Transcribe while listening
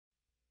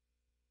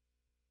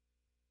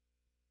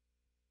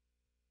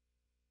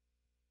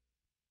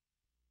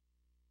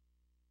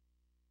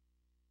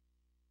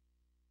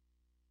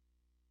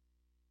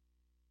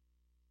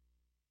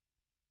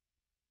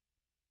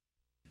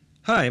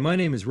Hi, my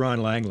name is Ron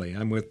Langley.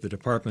 I'm with the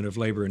Department of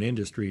Labor and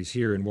Industries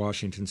here in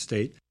Washington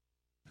State.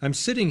 I'm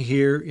sitting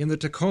here in the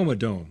Tacoma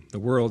Dome, the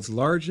world's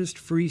largest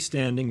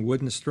freestanding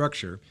wooden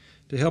structure,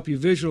 to help you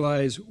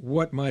visualize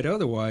what might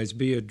otherwise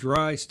be a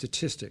dry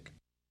statistic.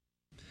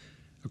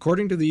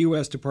 According to the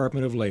U.S.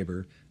 Department of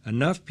Labor,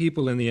 enough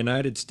people in the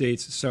United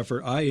States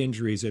suffer eye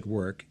injuries at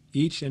work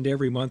each and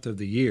every month of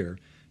the year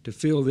to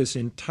fill this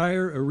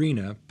entire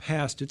arena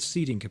past its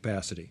seating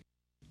capacity.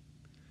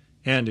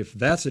 And if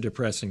that's a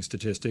depressing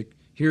statistic,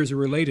 here's a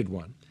related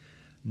one.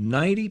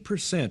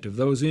 90% of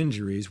those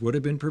injuries would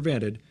have been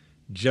prevented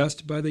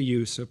just by the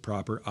use of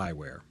proper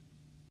eyewear.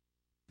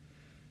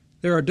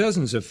 There are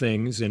dozens of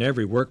things in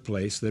every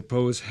workplace that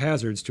pose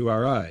hazards to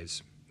our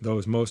eyes,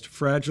 those most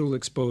fragile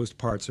exposed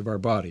parts of our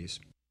bodies.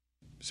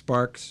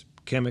 Sparks,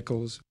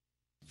 chemicals,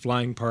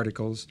 flying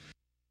particles,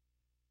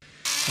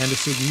 and a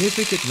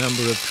significant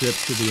number of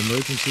trips to the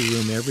emergency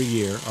room every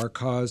year are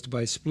caused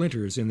by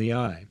splinters in the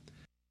eye.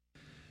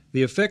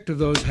 The effect of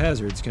those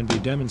hazards can be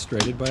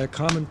demonstrated by a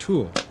common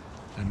tool,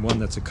 and one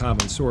that's a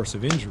common source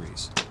of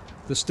injuries,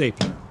 the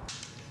stapler.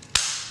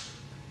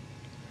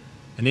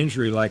 An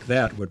injury like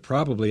that would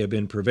probably have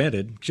been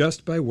prevented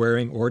just by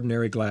wearing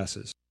ordinary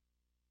glasses.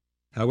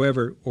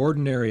 However,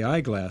 ordinary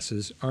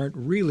eyeglasses aren't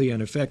really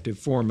an effective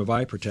form of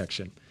eye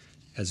protection,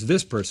 as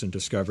this person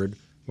discovered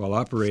while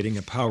operating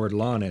a powered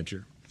lawn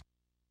edger.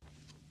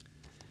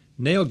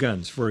 Nail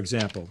guns, for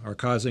example, are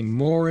causing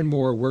more and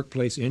more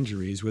workplace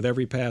injuries with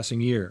every passing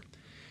year.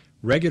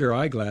 Regular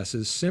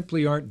eyeglasses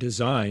simply aren't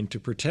designed to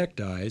protect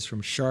eyes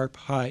from sharp,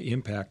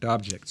 high-impact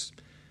objects.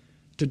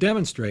 To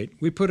demonstrate,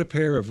 we put a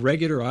pair of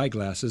regular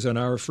eyeglasses on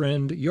our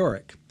friend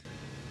Yorick.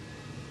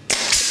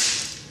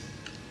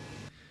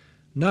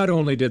 Not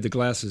only did the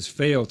glasses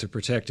fail to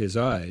protect his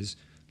eyes,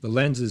 the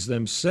lenses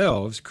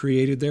themselves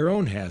created their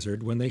own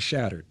hazard when they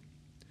shattered.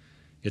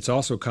 It's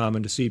also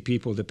common to see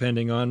people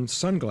depending on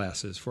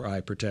sunglasses for eye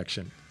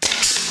protection.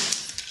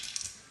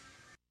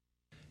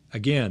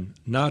 Again,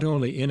 not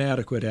only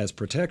inadequate as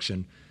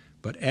protection,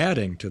 but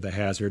adding to the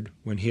hazard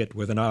when hit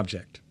with an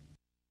object.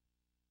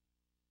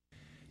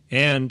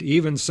 And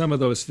even some of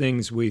those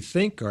things we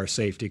think are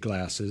safety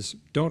glasses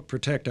don't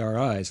protect our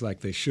eyes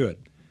like they should.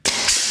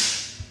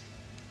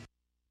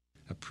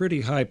 A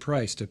pretty high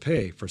price to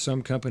pay for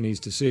some companies'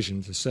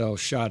 decision to sell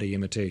shoddy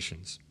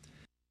imitations.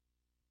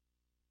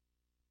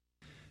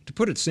 To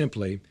put it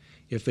simply,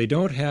 if they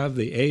don't have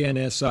the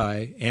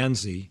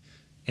ANSI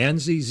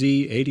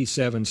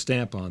Z87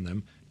 stamp on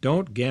them,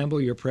 don't gamble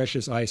your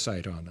precious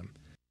eyesight on them.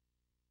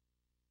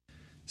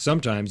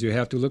 Sometimes you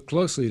have to look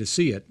closely to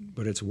see it,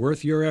 but it's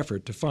worth your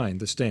effort to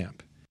find the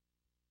stamp.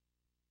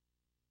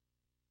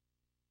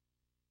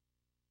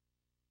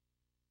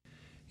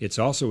 It's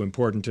also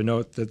important to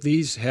note that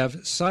these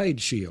have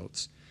side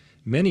shields.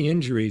 Many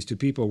injuries to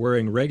people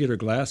wearing regular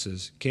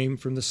glasses came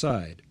from the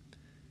side.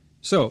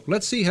 So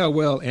let's see how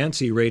well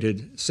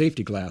ANSI-rated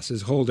safety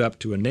glasses hold up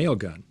to a nail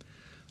gun.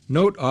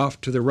 Note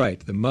off to the right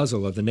the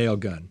muzzle of the nail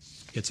gun.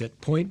 It's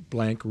at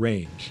point-blank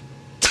range.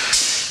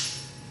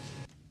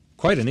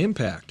 Quite an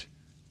impact,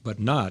 but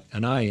not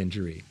an eye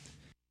injury.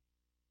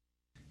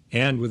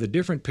 And with a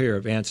different pair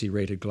of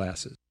ANSI-rated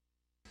glasses.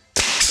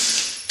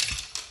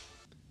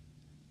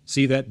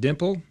 See that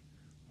dimple?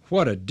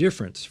 What a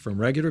difference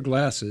from regular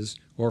glasses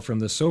or from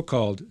the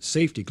so-called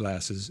safety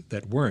glasses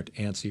that weren't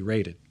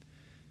ANSI-rated.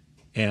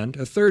 And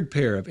a third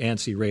pair of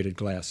ANSI-rated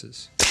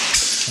glasses,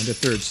 and a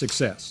third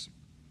success.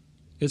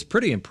 It's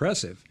pretty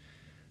impressive,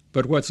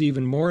 but what's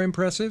even more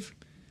impressive?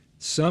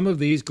 Some of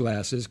these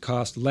glasses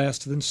cost less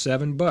than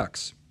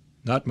 $7,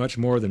 not much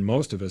more than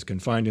most of us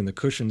can find in the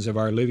cushions of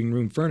our living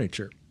room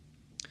furniture.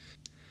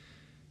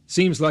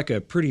 Seems like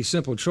a pretty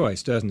simple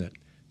choice, doesn't it?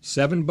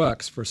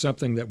 $7 for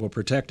something that will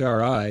protect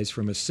our eyes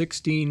from a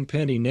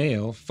 16-penny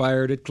nail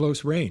fired at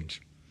close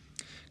range.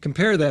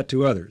 Compare that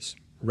to others.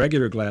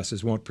 Regular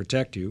glasses won't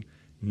protect you.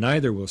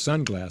 Neither will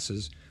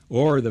sunglasses,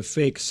 or the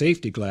fake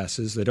safety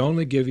glasses that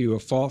only give you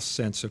a false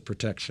sense of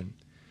protection.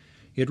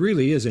 It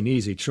really is an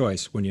easy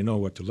choice when you know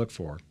what to look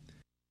for.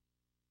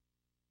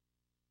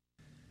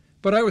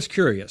 But I was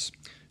curious,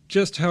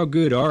 just how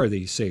good are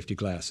these safety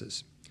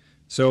glasses?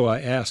 So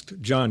I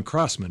asked John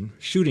Crossman,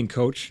 shooting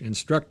coach,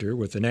 instructor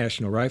with the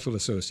National Rifle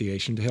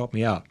Association, to help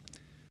me out.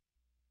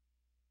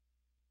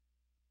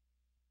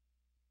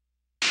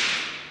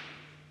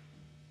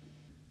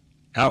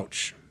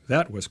 Ouch!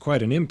 That was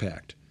quite an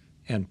impact.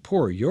 And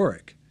poor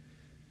Yorick.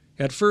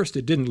 At first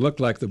it didn't look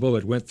like the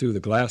bullet went through the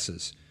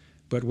glasses,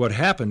 but what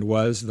happened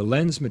was the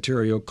lens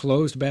material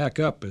closed back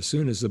up as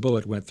soon as the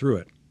bullet went through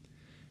it.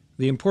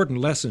 The important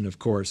lesson, of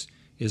course,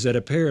 is that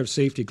a pair of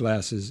safety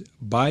glasses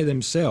by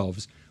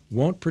themselves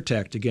won't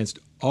protect against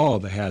all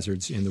the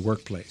hazards in the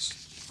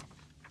workplace.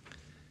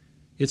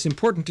 It's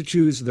important to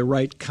choose the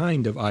right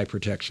kind of eye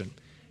protection,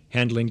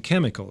 handling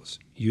chemicals,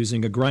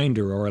 using a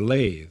grinder or a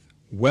lathe,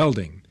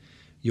 welding.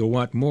 You'll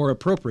want more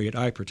appropriate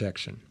eye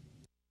protection.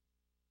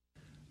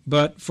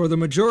 But for the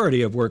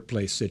majority of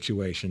workplace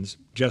situations,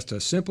 just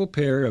a simple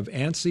pair of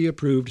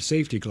ANSI-approved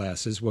safety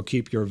glasses will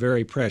keep your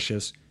very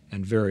precious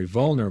and very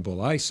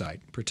vulnerable eyesight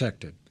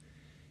protected.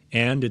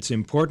 And it's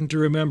important to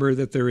remember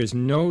that there is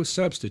no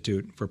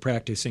substitute for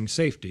practicing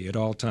safety at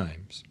all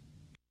times.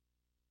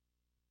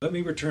 Let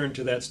me return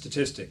to that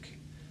statistic.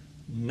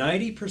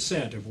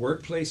 90% of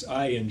workplace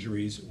eye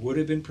injuries would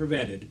have been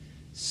prevented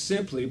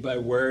simply by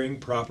wearing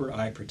proper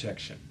eye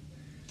protection.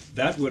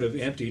 That would have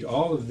emptied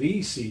all of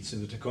these seats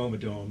in the Tacoma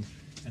Dome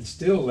and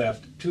still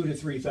left 2,000 to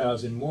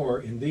 3,000 more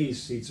in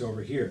these seats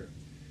over here.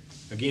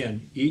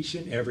 Again, each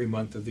and every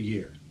month of the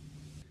year.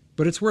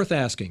 But it's worth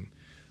asking,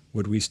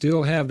 would we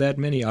still have that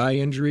many eye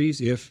injuries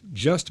if,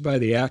 just by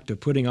the act of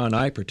putting on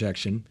eye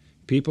protection,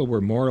 people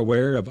were more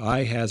aware of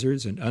eye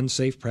hazards and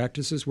unsafe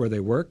practices where they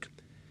work?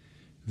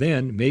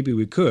 Then maybe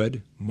we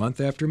could,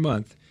 month after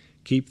month,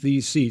 keep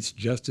these seats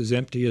just as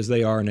empty as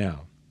they are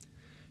now.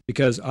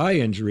 Because eye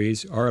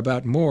injuries are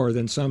about more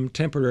than some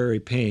temporary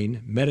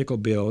pain, medical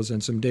bills,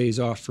 and some days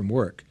off from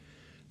work.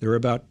 They're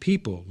about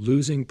people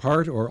losing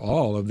part or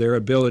all of their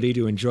ability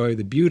to enjoy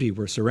the beauty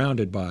we're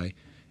surrounded by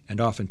and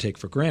often take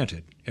for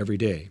granted every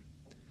day.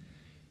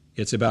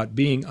 It's about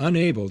being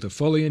unable to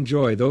fully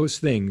enjoy those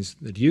things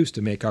that used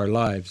to make our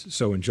lives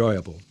so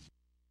enjoyable.